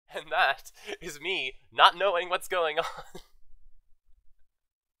that is me not knowing what's going on.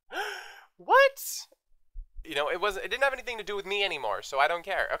 What? You know, it didn't have anything to do with me anymore, so I don't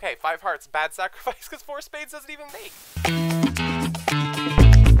care. Okay, 5 hearts, bad sacrifice, because 4 spades doesn't even make.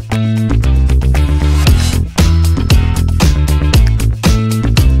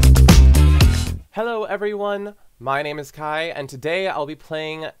 Hello everyone, my name is Kai, and today I'll be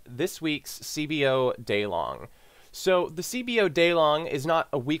playing this week's CBO Daylong. So the CBO Daylong is not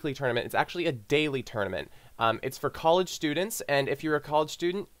a weekly tournament, it's actually a daily tournament. It's for college students, and if you're a college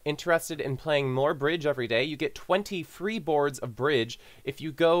student interested in playing more bridge every day, you get 20 free boards of bridge. If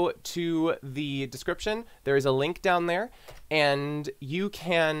you go to the description, there is a link down there, and you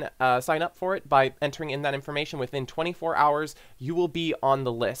can sign up for it by entering in that information. Within 24 hours, you will be on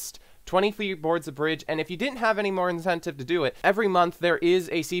the list. 20 free boards of bridge, and if you didn't have any more incentive to do it, every month there is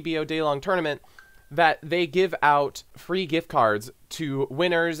a CBO Daylong tournament that they give out free gift cards to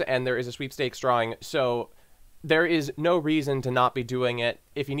winners, and there is a sweepstakes drawing, so there is no reason to not be doing it.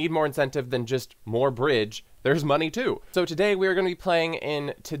 If you need more incentive than just more bridge, there's money too. So today we're going to be playing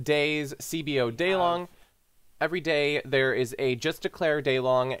in today's CBO Daylong. Every day there is a Just Declare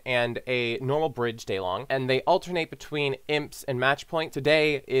Daylong and a normal bridge Daylong, and they alternate between imps and Matchpoint.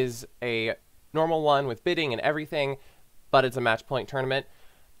 Today is a normal one with bidding and everything, but it's a Matchpoint tournament.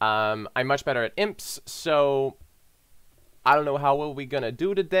 I'm much better at imps, so I don't know how well we're gonna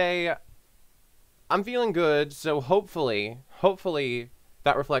do today. I'm feeling good, so hopefully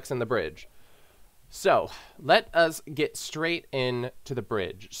that reflects in the bridge. So let us get straight into the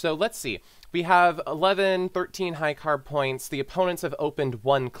bridge. So let's see. We have 11, 13 high card points. The opponents have opened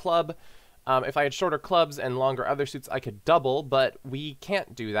 1 club. If I had shorter clubs and longer other suits, I could double, but we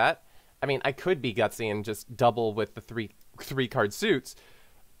can't do that. I mean, I could be gutsy and just double with the three card suits,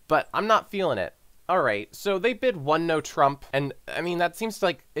 but I'm not feeling it. All right, so they bid 1 no trump, and I mean, that seems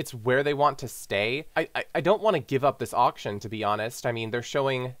like it's where they want to stay. I don't want to give up this auction, to be honest. I mean, they're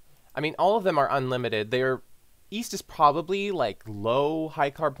showing, I mean, all of them are unlimited. East is probably like low high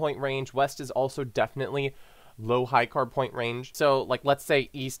card point range. West is also definitely low high card point range. So like, let's say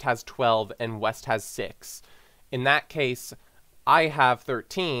East has 12 and West has 6. In that case, I have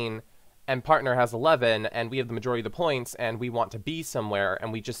 13 and partner has 11, and we have the majority of the points, and we want to be somewhere,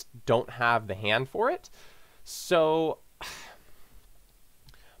 and we just don't have the hand for it. So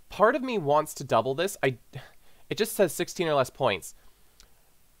part of me wants to double this. It just says 16 or less points.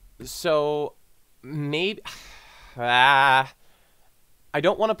 So maybe I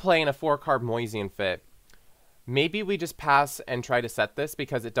don't want to play in a 4-card Moisian fit. Maybe we just pass and try to set this,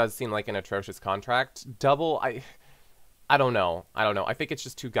 because it does seem like an atrocious contract. Double, I don't know. I think it's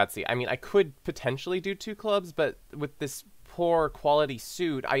just too gutsy. I mean, I could potentially do 2 clubs, but with this poor quality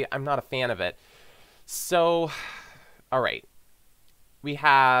suit, I'm not a fan of it. So, all right. We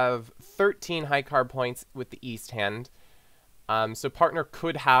have 13 high card points with the East hand. So partner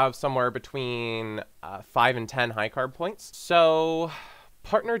could have somewhere between 5 and 10 high card points. So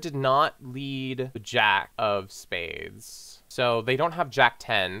partner did not lead the Jack of spades. So they don't have Jack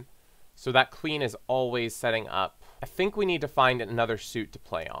 10. So that queen is always setting up. I think we need to find another suit to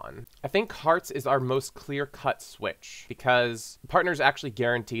play on. I think hearts is our most clear-cut switch, because partner's actually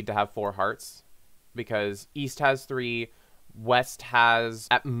guaranteed to have 4 hearts, because East has 3, West has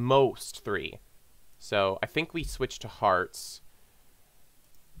at most 3. So I think we switch to hearts.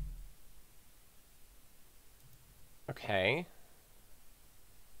 Okay.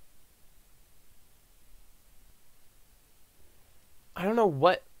 I don't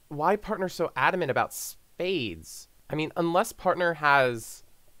know why partner's so adamant about spades. I mean, unless partner has,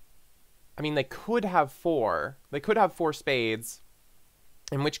 I mean, they could have 4. They could have 4 spades,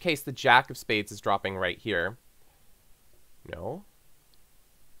 in which case the Jack of spades is dropping right here. No.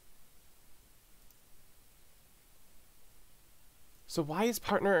 So why is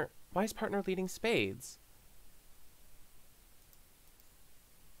partner leading spades?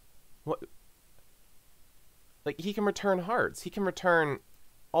 What? Like, he can return hearts. He can return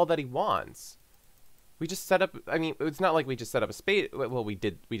all that he wants. We just set up, I mean, it's not like we just set up a spade. Well, we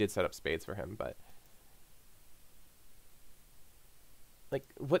did set up spades for him, but like,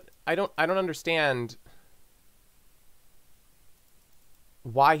 what? I don't understand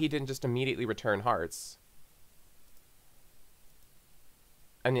why he didn't just immediately return hearts.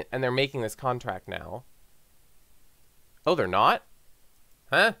 And they're making this contract now. Oh, they're not?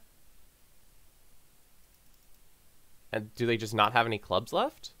 Huh? And do they just not have any clubs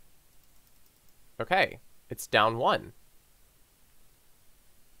left? Okay, it's down 1.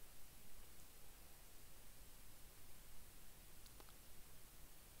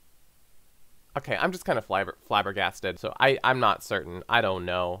 Okay, I'm just kind of flabbergasted, so I'm not certain. I don't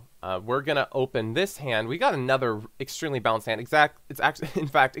know. We're gonna open this hand. We got another extremely balanced hand. It's actually, in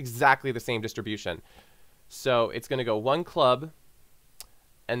fact, exactly the same distribution. So it's gonna go one club,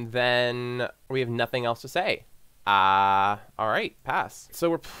 and then we have nothing else to say. All right, pass. So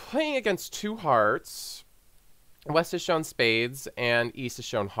we're playing against two hearts. West has shown spades, and East has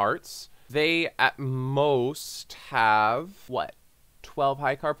shown hearts. They, at most, have, what, 12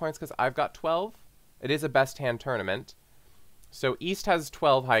 high card points, because I've got 12? It is a best hand tournament. So East has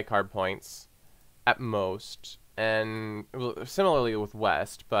 12 high card points, at most, and well, similarly with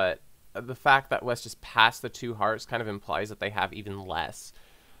West, but the fact that West just passed the two hearts kind of implies that they have even less.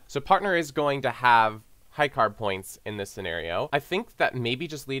 So partner is going to have high card points in this scenario. I think that maybe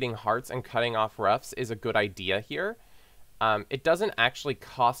just leading hearts and cutting off roughs is a good idea here. It doesn't actually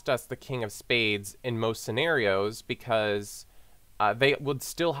cost us the king of spades in most scenarios because they would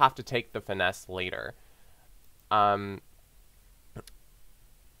still have to take the finesse later. But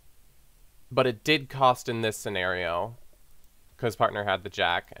it did cost in this scenario because partner had the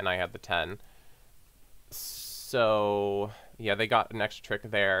jack and I had the 10. So yeah, they got an extra trick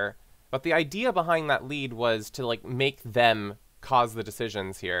there. But the idea behind that lead was to like make them cause the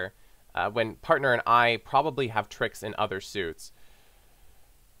decisions here, when partner and I probably have tricks in other suits.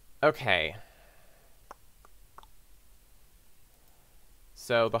 Okay.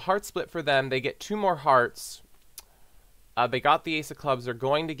 So the heart split for them. They get two more hearts. They got the ace of clubs. They're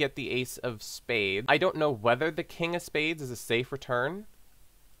going to get the ace of spades. I don't know whether the king of spades is a safe return.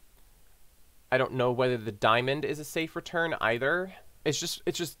 I don't know whether the diamond is a safe return either. It's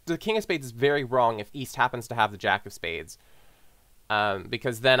just the king of spades is very wrong if East happens to have the jack of spades,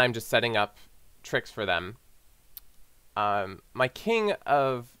 because then I'm just setting up tricks for them. My king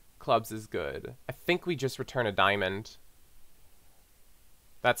of clubs is good. I think we just return a diamond.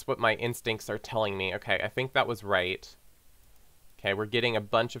 That's what my instincts are telling me. Okay, I think that was right. Okay, we're getting a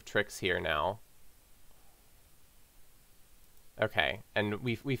bunch of tricks here now. Okay, and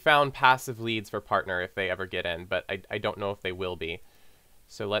we found passive leads for partner if they ever get in, but I don't know if they will be.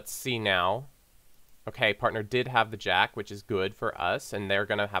 So let's see now. Okay, partner did have the jack, which is good for us, and they're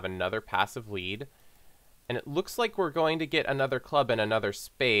going to have another passive lead. And it looks like we're going to get another club and another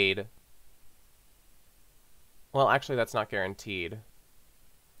spade. Well, actually, that's not guaranteed.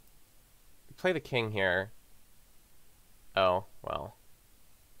 Play the king here. Oh, well.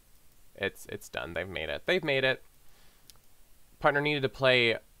 It's done. They've made it. They've made it. Partner needed to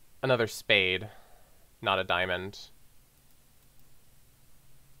play another spade, not a diamond.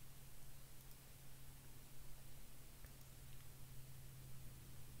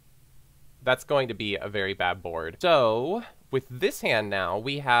 That's going to be a very bad board. So, with this hand now,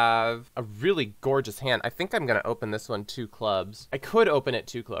 we have a really gorgeous hand. I think I'm going to open this one 2 clubs. I could open it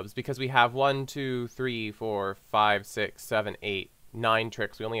 2 clubs because we have 1, 2, 3, 4, 5, 6, 7, 8, 9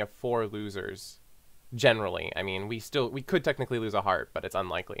 tricks. We only have 4 losers. Generally, I mean, we could technically lose a heart, but it's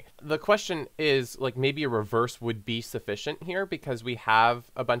unlikely. The question is, like, maybe a reverse would be sufficient here because we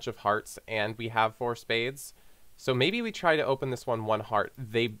have a bunch of hearts and we have 4 spades. So maybe we try to open this one 1 heart.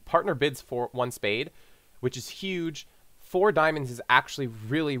 Partner bids for 1 spade, which is huge. 4 diamonds is actually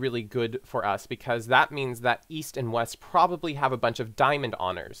really, really good for us because that means that East and West probably have a bunch of diamond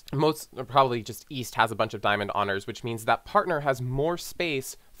honors. Probably just East has a bunch of diamond honors, which means that partner has more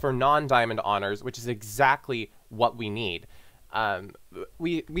space for non-diamond honors, which is exactly what we need.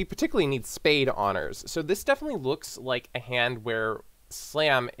 We particularly need spade honors. So this definitely looks like a hand where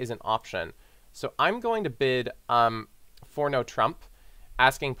slam is an option. So I'm going to bid for no trump,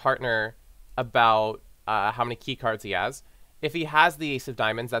 asking partner about how many key cards he has. If he has the ace of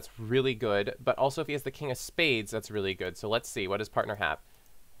diamonds, that's really good. But also if he has the king of spades, that's really good. So let's see. What does partner have?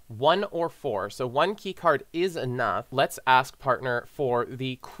 1 or 4. So 1 key card is enough. Let's ask partner for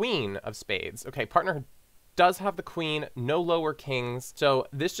the queen of spades. Okay, partner does have the queen, no lower kings. So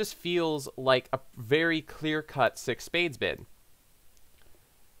this just feels like a very clear-cut 6 spades bid.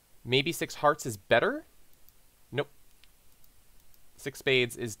 Maybe 6 hearts is better? Nope. 6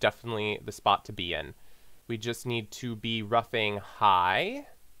 spades is definitely the spot to be in. We just need to be roughing high,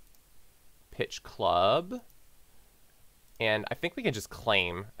 pitch club, and I think we can just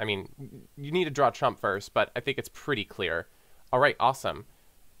claim. I mean, you need to draw trump first, but I think it's pretty clear. All right, awesome.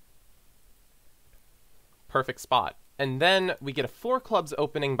 Perfect spot. And then we get a 4 clubs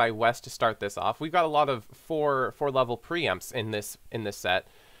opening by West to start this off. We've got a lot of 4 level preempts in this set.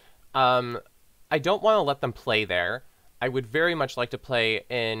 I don't want to let them play there. I would very much like to play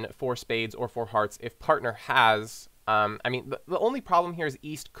in 4 spades or 4 hearts if partner has. I mean, the only problem here is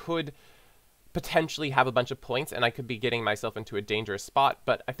East could potentially have a bunch of points and I could be getting myself into a dangerous spot,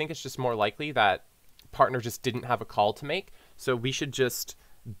 but I think it's just more likely that partner just didn't have a call to make, so we should just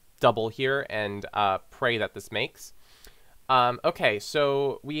double here and pray that this makes. Okay,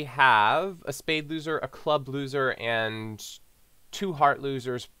 so we have a spade loser, a club loser, and 2 heart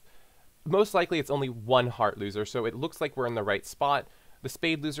losers. Most likely it's only 1 heart loser, so it looks like we're in the right spot. The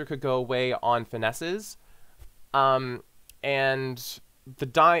spade loser could go away on finesses, and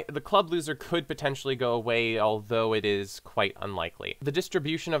the club loser could potentially go away, although it is quite unlikely. The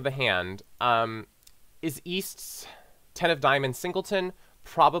distribution of the hand, is East's 10 of diamonds singleton?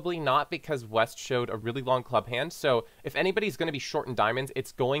 Probably not, because West showed a really long club hand, so if anybody's going to be short in diamonds,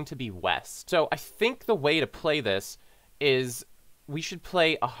 it's going to be West. So I think the way to play this is we should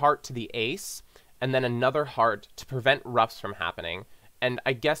play a heart to the ace, and then another heart to prevent ruffs from happening, and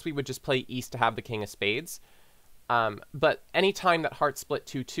I guess we would just play East to have the king of spades. But anytime that hearts split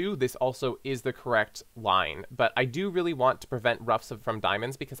 2-2, this also is the correct line. But I do really want to prevent ruffs from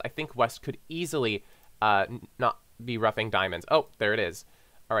diamonds, because I think West could easily not be roughing diamonds. Oh, there it is.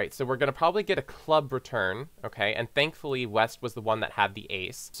 All right, so we're going to probably get a club return, okay? And thankfully, West was the one that had the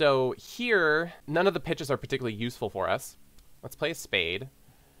ace. So here, none of the pitches are particularly useful for us. Let's play a spade.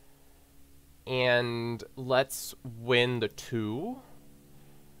 And let's win the 2.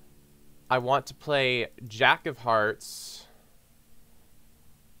 I want to play Jack of Hearts.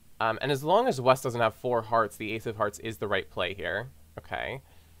 And as long as West doesn't have 4 hearts, the Ace of Hearts is the right play here. Okay.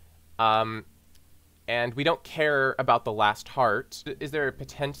 And we don't care about the last heart. Is there a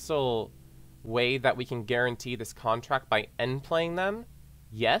potential way that we can guarantee this contract by end playing them?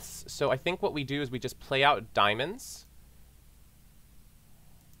 Yes. So I think what we do is we just play out diamonds.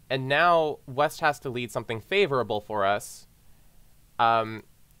 And now West has to lead something favorable for us.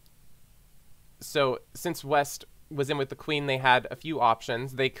 So since West was in with the queen, they had a few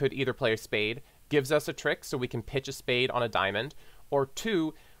options. They could either play a spade, gives us a trick so we can pitch a spade on a diamond, or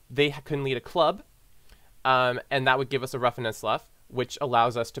 2, they can lead a club, and that would give us a rough and a slough, which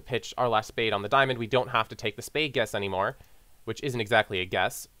allows us to pitch our last spade on the diamond. We don't have to take the spade guess anymore, which isn't exactly a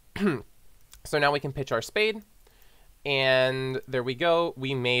guess. So now we can pitch our spade, and there we go.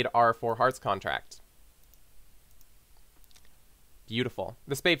 We made our 4 hearts contract. Beautiful.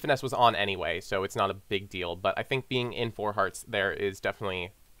 The spade finesse was on anyway, so it's not a big deal, but I think being in 4 hearts there is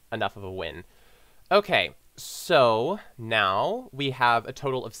definitely enough of a win. Okay, so now we have a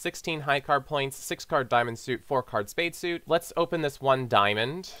total of 16 high card points, 6 card diamond suit, 4 card spade suit. Let's open this 1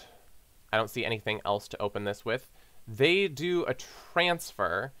 diamond. I don't see anything else to open this with. They do a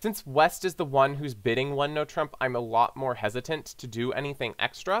transfer. Since West is the one who's bidding 1 no trump, I'm a lot more hesitant to do anything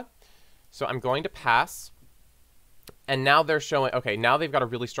extra. So I'm going to pass. And now they're showing, okay, now they've got a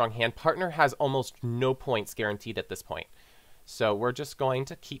really strong hand. Partner has almost no points guaranteed at this point. So we're just going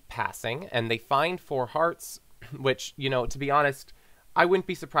to keep passing. And they find 4 hearts, which, you know, to be honest, I wouldn't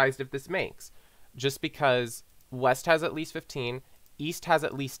be surprised if this makes. Just because West has at least 15, East has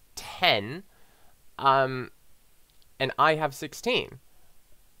at least 10, and I have 16.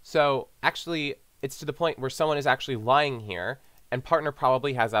 So actually, it's to the point where someone is actually lying here, and partner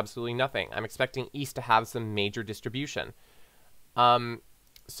probably has absolutely nothing. I'm expecting East to have some major distribution.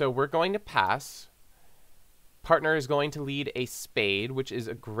 So we're going to pass. Partner is going to lead a spade, which is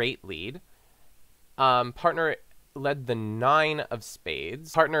a great lead. Partner led the 9 of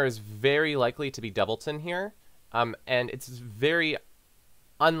spades. Partner is very likely to be doubleton here. And it's very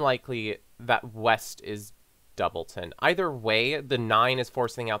unlikely that West is doubleton. Either way, the 9 is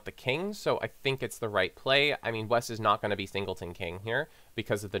forcing out the king, so I think it's the right play. I mean, West is not going to be singleton king here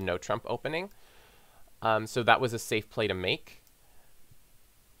because of the no trump opening. So that was a safe play to make.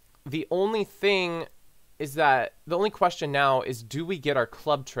 The only thing is that, the only question now is, do we get our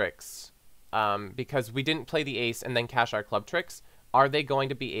club tricks? Because we didn't play the ace and then cash our club tricks. Are they going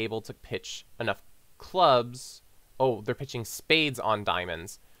to be able to pitch enough clubs? Oh, they're pitching spades on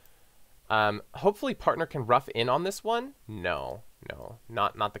diamonds. Hopefully partner can rough in on this one. No,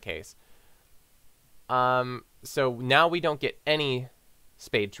 not the case. So now we don't get any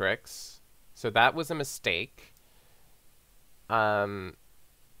spade tricks. So that was a mistake. And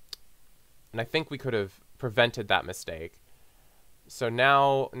I think we could have prevented that mistake. So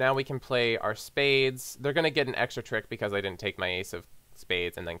now we can play our spades. They're going to get an extra trick because I didn't take my ace of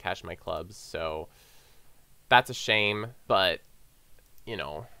spades and then cash my clubs. So that's a shame, but, you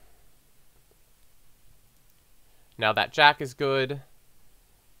know. Now that jack is good,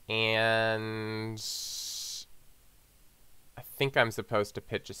 and I think I'm supposed to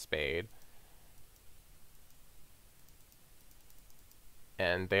pitch a spade.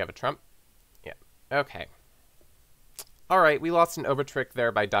 And they have a trump? Yeah. Okay. All right, we lost an over trick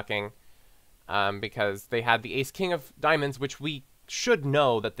there by ducking. because they had the ace king of diamonds, which we should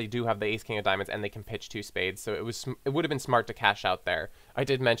know that they do have the ace king of diamonds, and they can pitch 2 spades, so it would have been smart to cash out there. I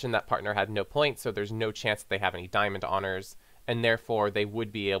did mention that partner had no points, so there's no chance that they have any diamond honors, and therefore they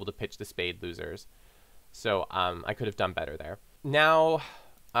would be able to pitch the spade losers. So I could have done better there. Now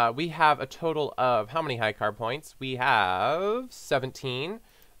we have a total of how many high card points? We have 17.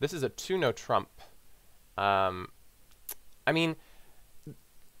 This is a 2-no trump. I mean,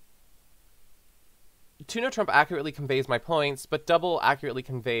 2-no trump accurately conveys my points, but double accurately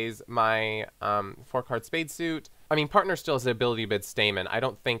conveys my 4-card spade suit. I mean, partner still has the ability to bid stamen. I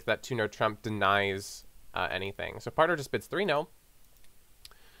don't think that 2-no trump denies anything. So partner just bids 3-no.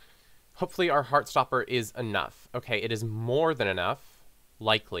 Hopefully our Heartstopper is enough. Okay, it is more than enough,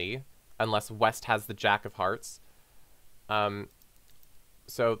 likely, unless West has the Jack of Hearts. So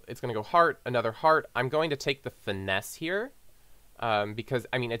it's going to go heart, another heart. I'm going to take the finesse here because,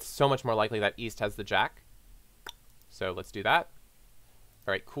 I mean, it's so much more likely that East has the Jack. So let's do that.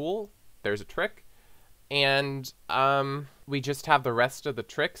 All right, cool. There's a trick. And we just have the rest of the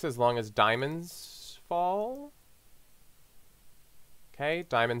tricks as long as diamonds fall. Okay,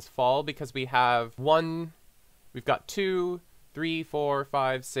 diamonds fall because we have 1, we've got 2, 3, 4,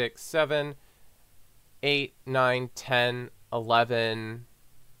 5, 6, 7, 8, 9, 10, 11,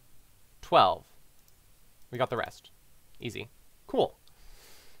 12. We got the rest. Easy. Cool.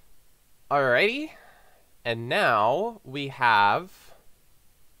 Alrighty. And now we have...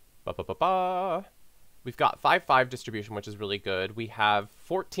 We've got 5-5 distribution, which is really good. We have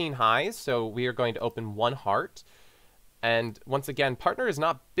 14 highs, so we are going to open 1 heart. And once again, partner is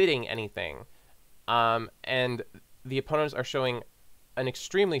not bidding anything. And the opponents are showing an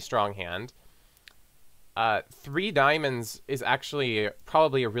extremely strong hand. 3 diamonds is actually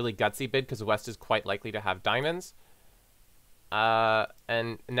probably a really gutsy bid because West is quite likely to have diamonds.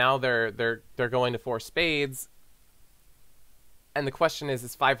 And now they're going to 4 spades. And the question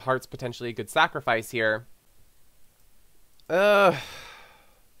is 5 hearts potentially a good sacrifice here?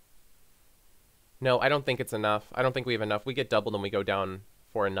 No, I don't think it's enough. I don't think we have enough. We get doubled and we go down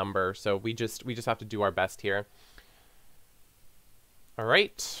for a number, so we just have to do our best here. All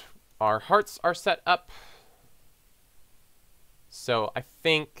right, our hearts are set up. So I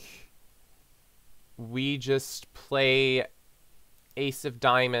think we just play ace of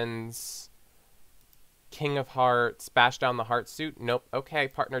diamonds, king of hearts, bash down the heart suit. Nope. Okay,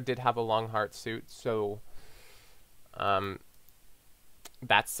 partner did have a long heart suit, so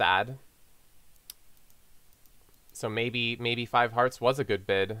that's sad. So maybe 5 hearts was a good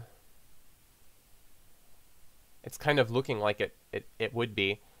bid. It's kind of looking like it would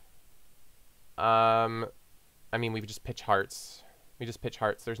be. I mean, we just pitch hearts. We just pitch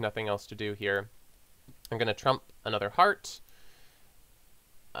hearts. There's nothing else to do here. I'm going to trump another heart.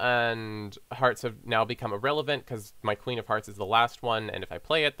 And hearts have now become irrelevant because my queen of hearts is the last one. And if I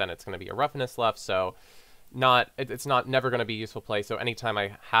play it, then it's going to be a roughness left. So it's never going to be a useful play. So anytime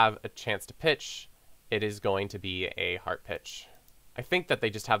I have a chance to pitch, it is going to be a heart pitch. I think that they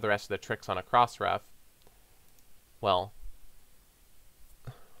just have the rest of the tricks on a cross ref. Well.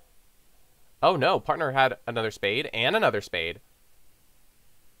 Oh no, partner had another spade and another spade.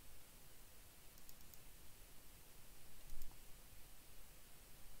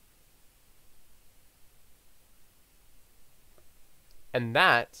 And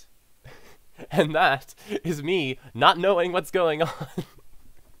that is me not knowing what's going on.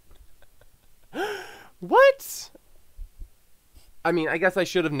 What? I mean, I guess I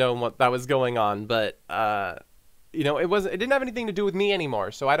should have known what that was going on, but you know, it didn't have anything to do with me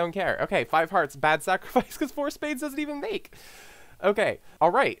anymore, so I don't care. Okay, 5 hearts, bad sacrifice because 4 spades doesn't even make. Okay,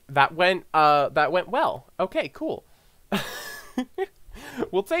 all right, that went well. Okay, cool.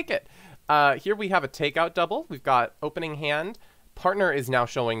 We'll take it. Here we have a takeout double. We've got opening hand. Partner is now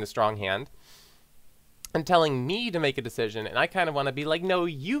showing the strong hand and telling me to make a decision, and I kind of want to be like, no,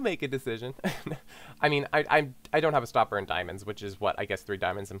 you make a decision. I mean, I don't have a stopper in diamonds, which is what I guess 3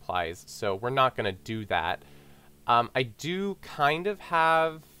 diamonds implies, so we're not going to do that. I do kind of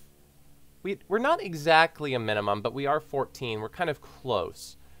have... We're not exactly a minimum, but we are 14. We're kind of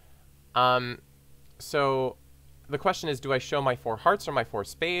close. So the question is, do I show my 4 hearts or my 4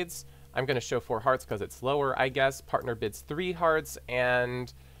 spades? I'm going to show 4 hearts because it's lower, I guess. Partner bids 3 hearts,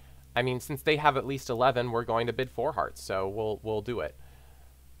 and... I mean, since they have at least 11, we're going to bid 4 hearts, so we'll do it.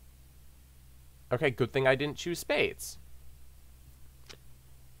 Okay, good thing I didn't choose spades.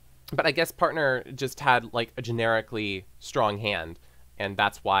 But I guess partner just had, like, a generically strong hand, and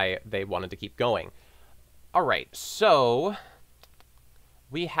that's why they wanted to keep going. All right, so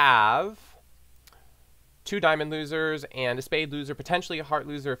we have 2 diamond losers and a spade loser, potentially a heart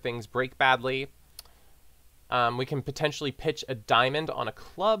loser if things break badly. We can potentially pitch a diamond on a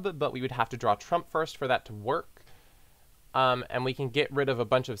club, but we would have to draw trump first for that to work. And we can get rid of a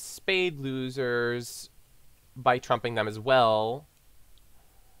bunch of spade losers by trumping them as well.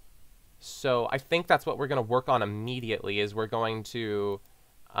 So I think that's what we're going to work on immediately, is we're going to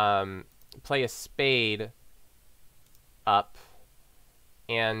play a spade up.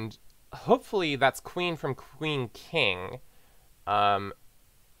 And hopefully that's queen from queen king.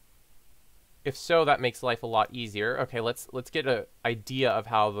 If so, that makes life a lot easier. Okay, let's get an idea of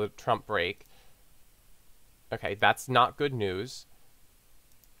how the trump break. Okay, that's not good news.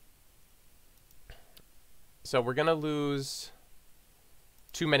 So we're going to lose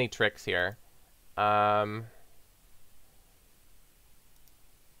too many tricks here. And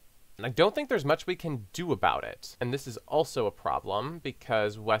I don't think there's much we can do about it. And this is also a problem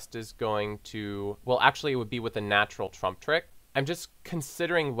because West is going to... Well, actually, it would be with a natural trump trick. I'm just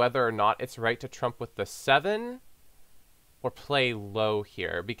considering whether or not it's right to trump with the 7 or play low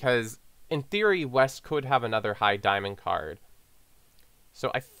here, because in theory, West could have another high diamond card. So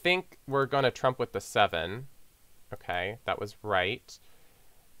I think we're going to trump with the 7. Okay, that was right.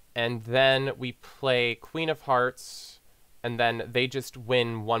 And then we play Queen of Hearts, and then they just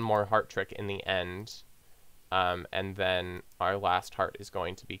win one more heart trick in the end. And then our last heart is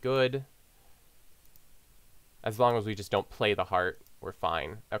going to be good. As long as we just don't play the heart, we're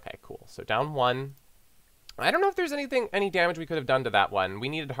fine. Okay, cool. So down 1. I don't know if there's any damage we could have done to that one. We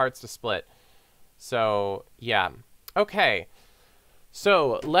needed hearts to split. So, yeah. Okay.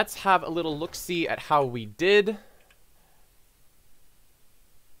 So, let's have a little look-see at how we did.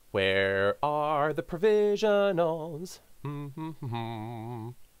 Where are the provisionals?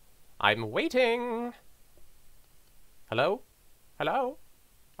 I'm waiting. Hello? Hello?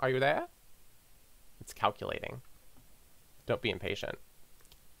 Are you there? It's calculating. Don't be impatient.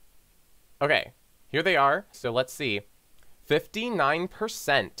 Okay, here they are. So let's see.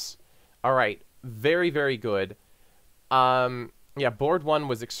 59%. All right, very, very good. Yeah, board 1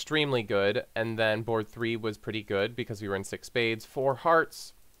 was extremely good, and then board 3 was pretty good because we were in 6 spades, 4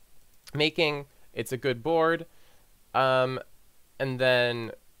 hearts, making it's a good board. And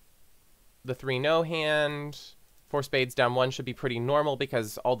then the 3 no hand, 4 spades down 1 should be pretty normal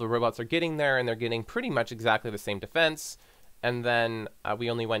because all the robots are getting there and they're getting pretty much exactly the same defense. And then we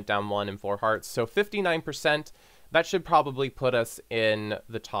only went down 1 and 4 hearts. So 59%, that should probably put us in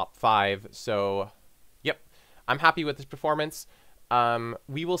the top 5. So, yep, I'm happy with this performance.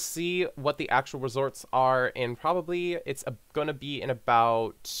 We will see what the actual results are in probably, it's going to be in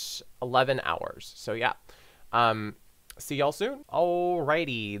about 11 hours. So, yeah. See y'all soon.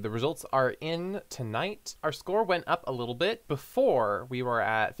 Alrighty, the results are in tonight. Our score went up a little bit. Before we were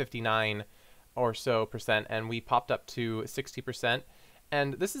at 59 or so percent, and we popped up to 60%.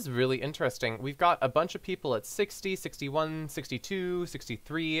 And this is really interesting. We've got a bunch of people at 60, 61, 62,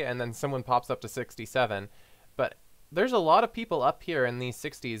 63, and then someone pops up to 67. But there's a lot of people up here in these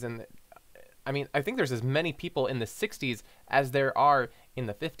 60s, and I mean, I think there's as many people in the 60s as there are in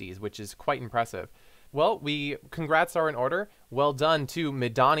the 50s, which is quite impressive. Well, congrats are in order. Well done to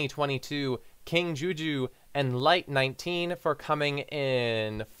Midani22, King Juju, and Light19 for coming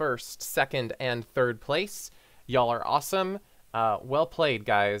in 1st, 2nd, and 3rd place. Y'all are awesome. Well played,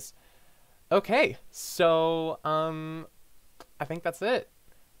 guys. Okay, so, I think that's it.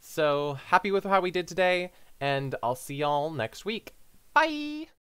 So, happy with how we did today, and I'll see y'all next week. Bye!